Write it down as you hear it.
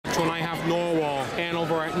one I have Norwell.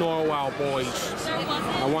 Hanover at Norwell, boys.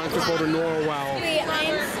 I wanted to go to Norwell.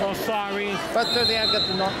 Oh, sorry. But Thursday I've got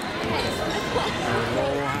the North.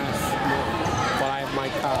 Norwell has, but I have my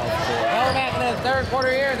cow. Well, back in the third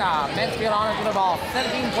quarter here now. Mansfield on to the ball.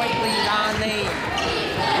 17-point lead on the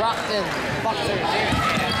Brockton Boxers here.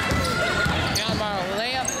 John Bar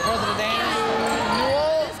layup, further to Dan.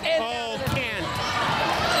 Newell. Oh, can't.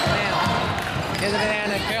 Now, gives it to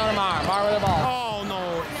Dan and Carolyn Marr. Marr with the ball. Oh,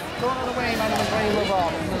 no. Going away by number 20 with the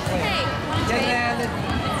ball. Getting down to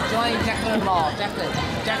Jelani Jackson the ball. Jackson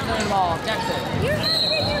the ball. Jackson gets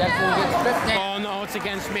stripped down. Oh, no, it's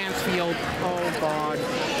against Mansfield. Oh, God.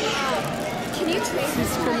 Can you trade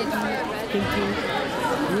this for a red?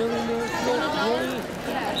 Really, Mansfield? Really?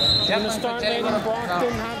 You're going to start letting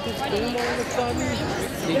Brockton have this game all of a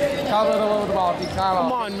sudden? Covered over the ball.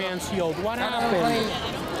 Come on, Mansfield. What happened?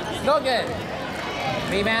 No good.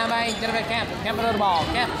 Rebound by Jennifer Kemp. Kemp with the ball.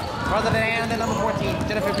 Kemp. Further down to number 14.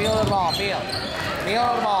 Jennifer Field with the ball. Field with the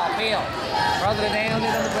ball. Field. Further down to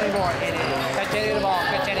number 24. Cacchetti with the ball.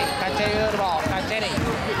 Cacchetti with the ball. Cacchetti.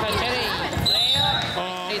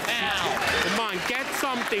 Layup. He's fouled. Come on, get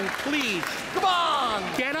something, please. Come on.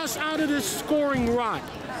 Get us out of this scoring rut.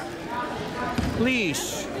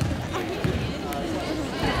 Please.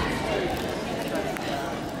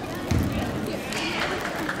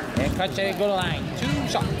 And Cacchetti go to line. 2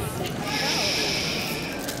 shots.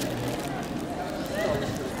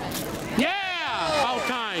 About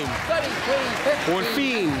time. 33-15.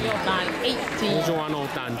 Porfin. Field time 18. Joano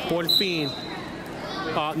done. Porfin.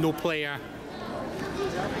 No player.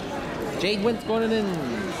 Jade Wentz going in.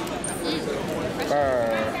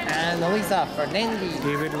 And Elisa Fernandez.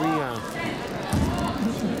 David Ria.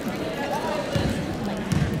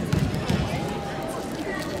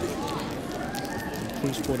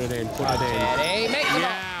 Please put it in. Put it in.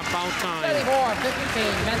 Yeah, about time.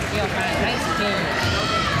 34-15. Mansfield time 19.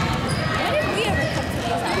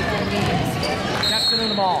 Jackson in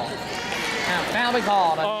the ball. Now, foul be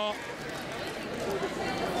called.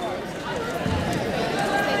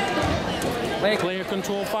 Player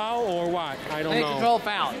control foul or what? I don't know. Player control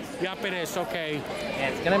foul. Yep, it is. Okay. Yeah,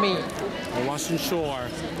 it's going to be. I wasn't sure.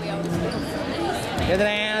 Get it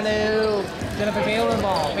down to Jennifer Field of the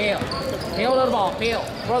ball. Field of the ball. Field.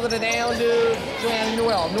 Further it down to Joanne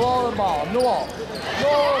Newell. Newell of the ball. Newell of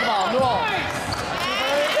the ball. Newell.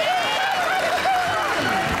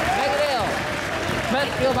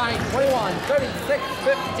 Mansfield by 21,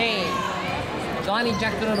 36-15. Jelani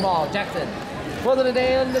Jackson on the ball. Jackson. Further to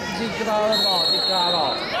down, Deep on the ball. Deep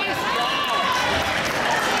ball.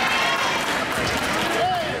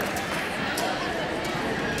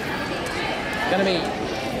 Gonna be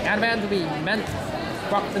out of bounds to be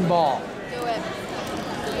Brockton ball. Do it.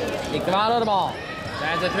 Deep on the ball.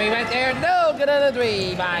 There's a 3 right there. No, good on the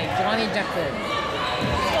 3 by Jelani Jackson.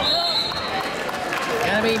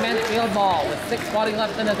 Gonna be Mansfield ball with 6:40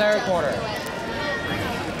 left in the third quarter.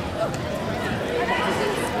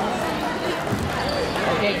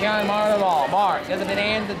 Okay, Karen Marr to the ball. Marr gives it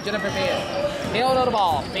in to Jennifer Field. Field of the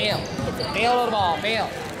ball. Field of the ball. Field.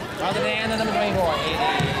 Rather than the number 24.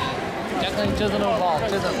 Jacqueline Chisholm of the ball.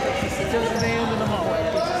 Chisholm to number 4.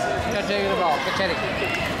 Cacchetti the ball. Cacchetti.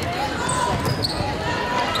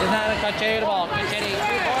 It's not a Cacchetti the ball. Cacchetti.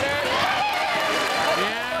 3-quarter.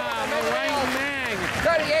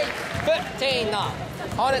 38-15 now.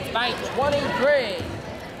 On its by 23.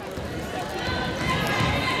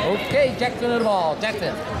 Okay, Jackson of the ball.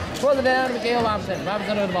 Jackson. Further down to Mikhail Robinson.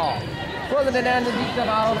 Robinson of the ball. Further down to Deep of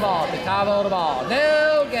the ball. DeCavo of the ball.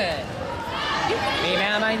 No good.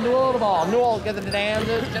 Rebound by Newell of the ball. Newell gets it down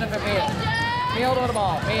to Jennifer Field. Field of the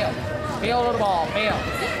ball. Field of the ball. Field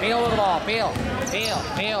of the ball. Field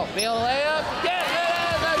layup. Yes, it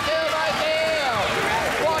is a kill by Field.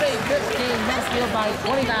 20-15. Mansfield by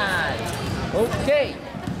 25. Okay.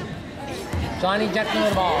 Johnny Jackson of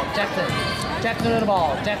the ball. Jackson of the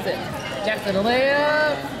ball. Jackson the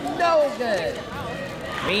layup. No good.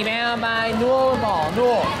 Rebound by Newell of the ball.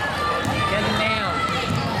 Newell. Getting down.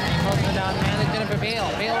 Posting down man to Jennifer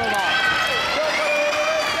Field. Field of the ball.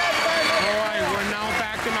 Alright, we're now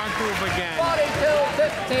back in our groove again.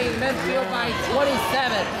 42-15. Mansfield by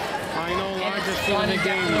 27. I know, largest in the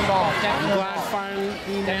game. I'm glad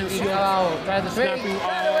finally Mansfield tries to snapping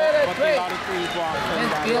all, but they got a 3 block.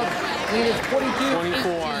 Mansfield lead is 24.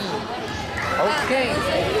 Okay.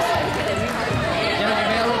 Jennifer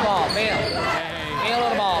Field of the ball. Field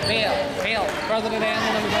of the ball. Field. Further to down to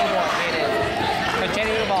number 24.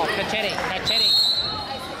 Cacchetti with the ball. Cacchetti.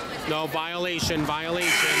 No, violation.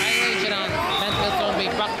 Violation on Mansfield's going to be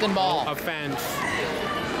Brockton ball. Offense.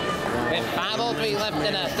 With 5:03 left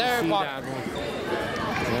in the third quarter.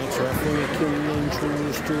 That's we can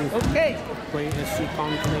introduce to Okay. greatest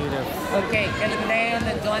native. Okay, get it down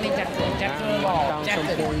and Johnny Jackson. Jackson on the ball. Down some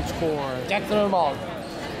Jackson. points scored. Jackson on the ball.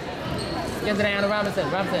 Gets it down to Robinson.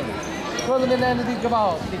 Robinson. Throws it in the deep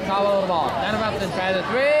ball. Deep Cabo on the ball. Down to Robinson. Tries a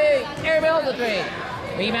three. Air Mills a three.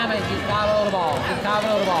 Rebound by Deep Cabo on the ball. Deep Cabo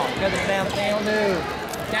on the ball. Gets it down to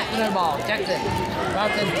Jackson on the ball. Jackson.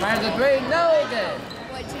 Robinson fires a three. No good.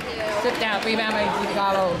 What'd you do? Sit down. Rebound by Deep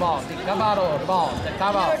Cabo on the ball. Deep Cabo on the ball. Deep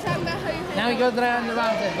Cabo. We were talking about how you Now he goes down to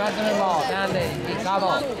Robinson. Robinson on the ball. Down to Deep Cabo.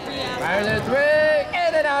 Fires a three.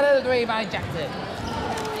 And then out of the three by Jackson.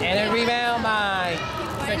 And a rebound by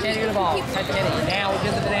Stretchetti with the ball. Stretchetti. Now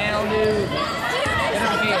gives it down to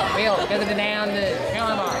Field. Field gives it down to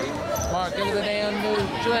Caroline Mark. Mark gives it down to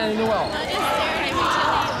Joanne Newell.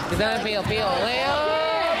 Gives it down to Field. Field. Layup.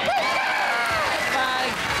 By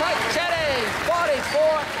Stretchetti.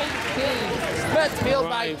 44-18. Mansfield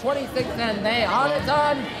by 26 and they are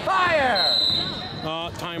on fire.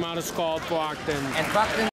 Timeout is called Brockton. And Brockton